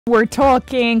We're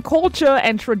talking culture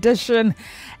and tradition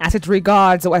as it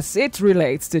regards or as it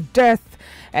relates to death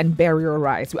and burial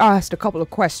rites. We asked a couple of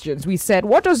questions. We said,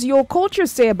 what does your culture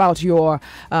say about your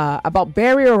about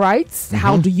burial rites?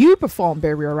 How do you perform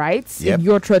burial rites in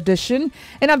your tradition?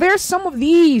 And are there some of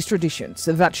these traditions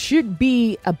that should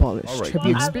be abolished? Right. Have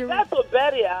you As experienced? regards to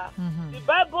burial, the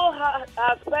Bible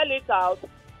has spelled it out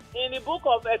in the book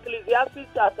of Ecclesiastes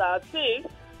chapter 6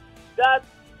 that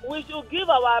we should give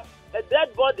our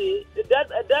dead body, dead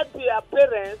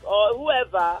parents or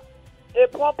whoever, a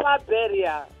proper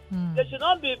burial. They should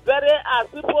not be buried as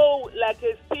people like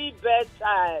a seabed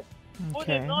child who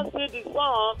did not see the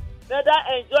sun, neither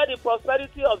enjoy the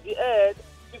prosperity of the earth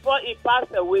before he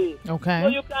passed away. Okay. So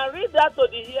you can read that to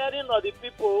the hearing of the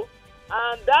people,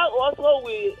 and that also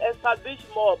will establish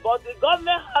more. But the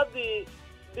government has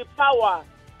the power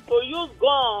to use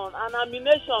gun and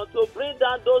ammunition to bring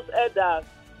down those elders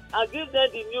and give them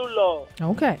the new law.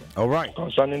 Okay. All right.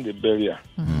 Concerning the burial,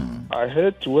 I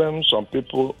hate when some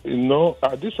people,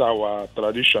 this our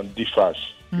tradition differs.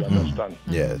 You understand?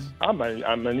 Yes. I'm an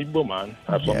Igbo man.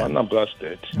 I'm from Anambra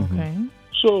State. Okay.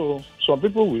 So some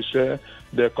people will say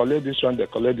they collect this one, they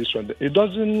collect this one. It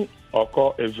doesn't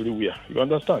occur everywhere. You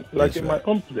understand? Like Yes, in right.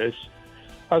 my own place,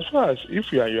 as far as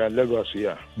if you are in Lagos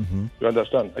here, you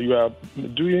understand? You are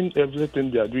doing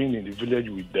everything they are doing in the village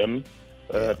with them,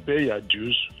 pay your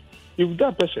dues. If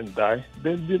that person die,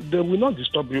 they will not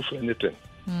disturb you for anything.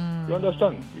 You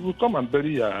understand? You will come and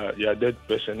bury your dead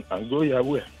person and go your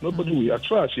way. Nobody will, as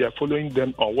far as you are following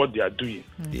them on what they are doing.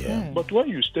 Yeah. But when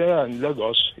you stay in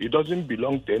Lagos, it doesn't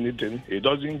belong to anything. It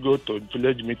doesn't go to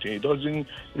village meeting. It doesn't,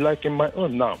 like in my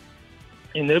own now.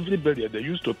 In every burial, they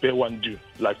used to pay one due,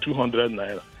 like 200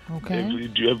 naira. Okay.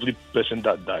 Every person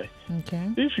that die. Okay.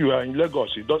 If you are in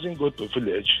Lagos, it doesn't go to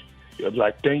village. You have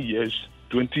like 10 years,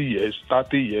 20 years,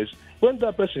 30 years. When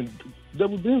that person, they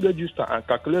will bring register and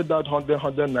calculate that 100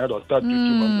 naira or start to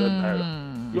 200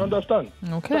 naira. You understand?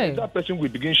 Okay. So that person will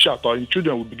begin shout, or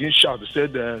children will begin shout to say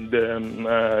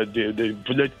the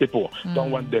village people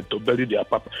don't want them to bury their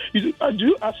papa. Do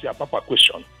you ask your papa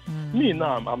question? Me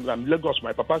now, I'm Lagos.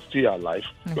 My papa's still alive.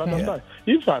 You Okay. understand?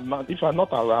 If I'm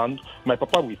not around, my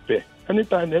papa will pay.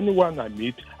 Anytime anyone I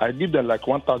meet, I give them like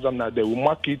 1,000 naira. They will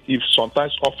mark it. If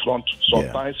sometimes up front,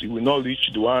 sometimes it will not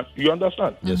reach the one. You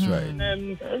understand? That's right.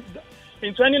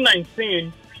 In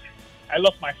 2019, I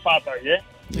lost my father, Yeah.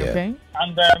 Okay.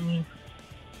 and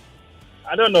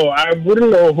I don't know, I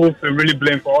wouldn't know who to really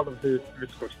blame for all of this. If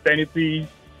it's Christianity,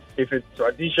 if it's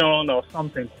tradition or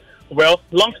something. Well,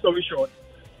 long story short,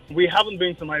 we haven't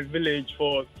been to my village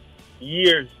for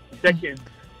years, decades,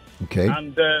 Okay.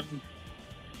 and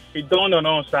it dawned on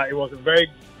us that it was a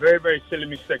very, very, very silly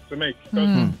mistake to make.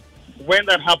 Because when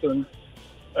that happened,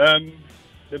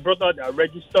 they brought out their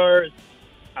registers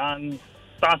and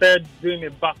started doing a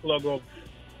backlog of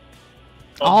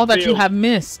All that you bills. have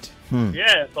missed.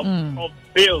 Yes, of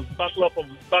bills,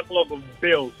 backlog of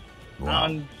bills, Wow.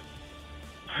 and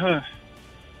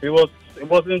it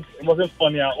wasn't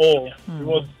funny at all.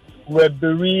 We were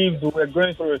bereaved. We were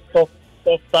going through a tough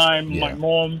time. Yeah. My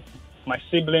mom, my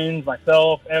siblings,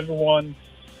 myself, everyone,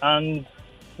 and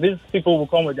these people will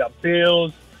come with their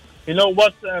bills. You know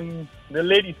what the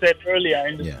lady said earlier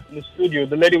in the studio?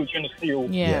 The lady was trying to steal.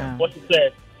 Yeah. What she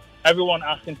said, everyone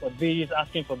asking for this,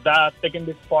 asking for that, taking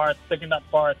this part, taking that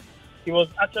part. It was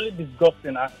actually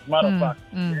disgusting, as a matter of fact.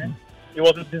 Yeah? It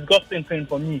was a disgusting thing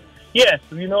for me. Yes,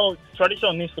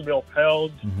 tradition needs to be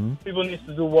upheld. People need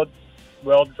to do what,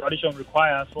 the tradition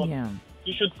requires. But Yeah.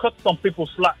 you should cut some people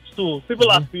slack too. People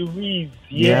are bereaved,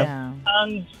 Yeah.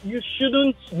 and you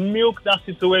shouldn't milk that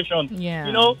situation.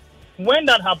 Yeah. When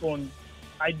that happened,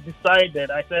 I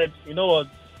said, you know what?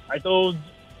 I told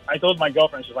my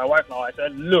girlfriend, she's my wife now, I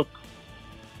said, look,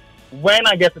 when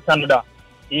I get to Canada,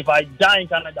 if I die in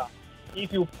Canada,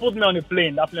 if you put me on a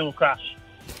plane, that plane will crash.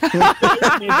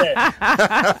 Bury me there.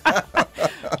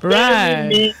 Bury Right.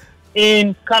 me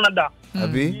in Canada.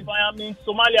 Abi? If I am in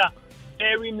Somalia,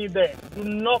 bury me there. Do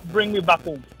not bring me back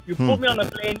home. You put me on a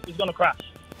plane, it's going to crash.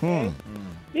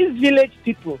 These village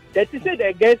people, they say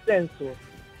they get sense. So.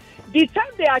 The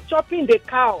time they are chopping the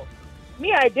cow,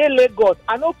 me I dey Lagos,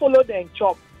 I no follow them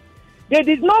chop. They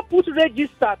did not put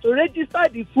register to register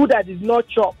the food that is not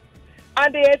chop.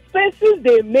 And the expenses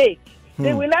they make,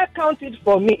 they will not count it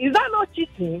for me. Is that not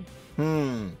cheating?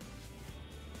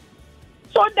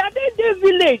 So that they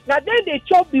village, now then they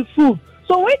chop the food.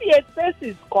 So when the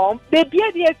expenses come, they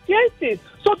bear the expenses.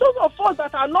 So those of us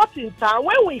that are not in town,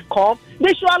 when we come,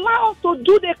 they should allow us to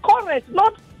do the current,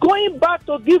 not going back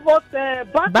to give us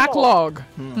backlog.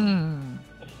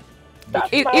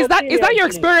 Is that your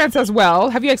experience as well?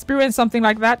 Have you experienced something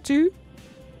like that too?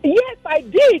 Yes, I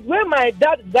did. When my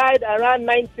dad died around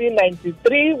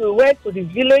 1993, we went to the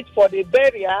village for the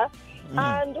burial.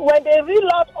 And when they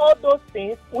reeled out all those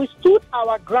things, we stood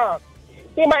our ground.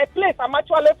 In my place, I'm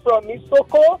actually from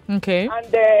Isoko. Okay.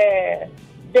 And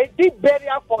they did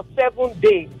burial for 7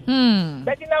 days.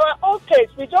 But in our own case,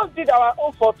 we just did our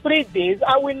own for 3 days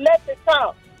and we left the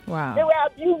town. Wow. They were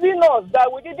abusing us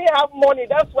that we didn't have money.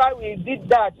 That's why we did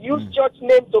that. Use church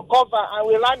name to cover and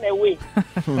we ran away.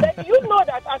 But you know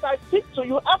that as I speak to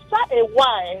you, after a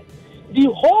while, the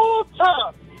whole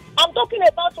town, I'm talking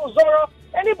about Ozoro,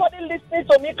 anybody listening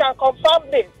to me can confirm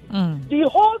this. The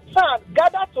whole town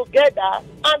gathered together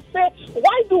and said,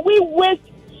 why do we waste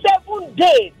 7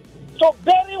 days to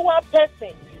bury one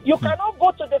person? You cannot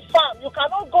go to the farm. You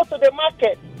cannot go to the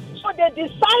market. So they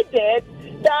decided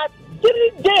that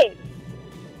 3 days,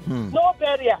 no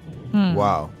burial.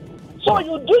 Wow. So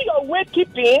you do your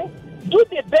wakekeeping, do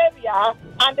the burial,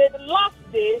 and then the last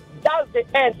day, that's the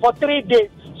end for 3 days.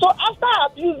 So after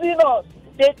abusing us,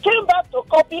 they came back to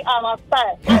copy our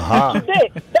style. And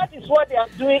today, that is what they are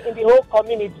doing in the whole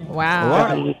community.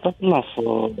 Wow. You're talking of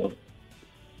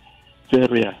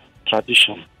burial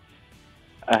tradition.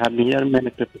 I have been hearing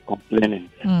many people complaining,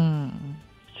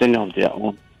 saying on their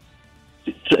own.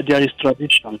 There is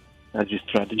tradition. That is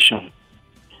tradition.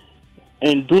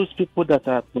 And those people that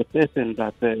are protesting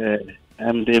that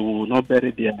they will not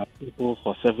bury their people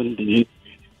for 7 days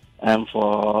and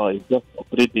for just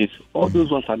 3 days, all those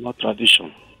ones are not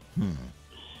tradition.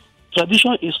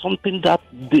 Tradition is something that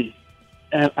the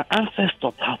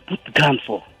ancestors have put ground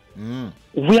for.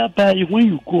 Whereby when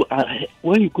you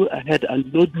go ahead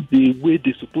and not do the way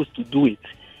they're supposed to do it,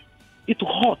 it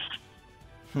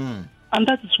hurts. And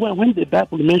that is why when the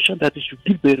Bible mentioned that it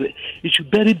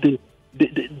should bury the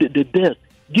dead,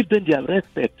 give them their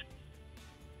respect.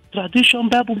 Tradition,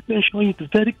 Bible mentioned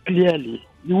it very clearly.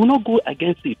 You will not go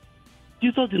against it.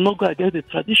 Jesus did not go against the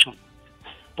tradition,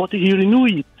 but he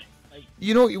renewed it.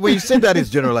 You know, when you say that, it's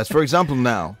generalized. For example,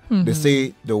 now they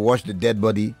say they wash the dead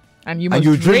body, and you must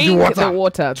drink the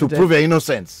water to prove your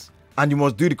innocence, and you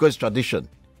must do it because it's tradition,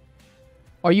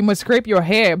 or you must scrape your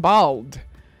hair bald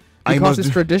because it's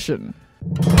tradition.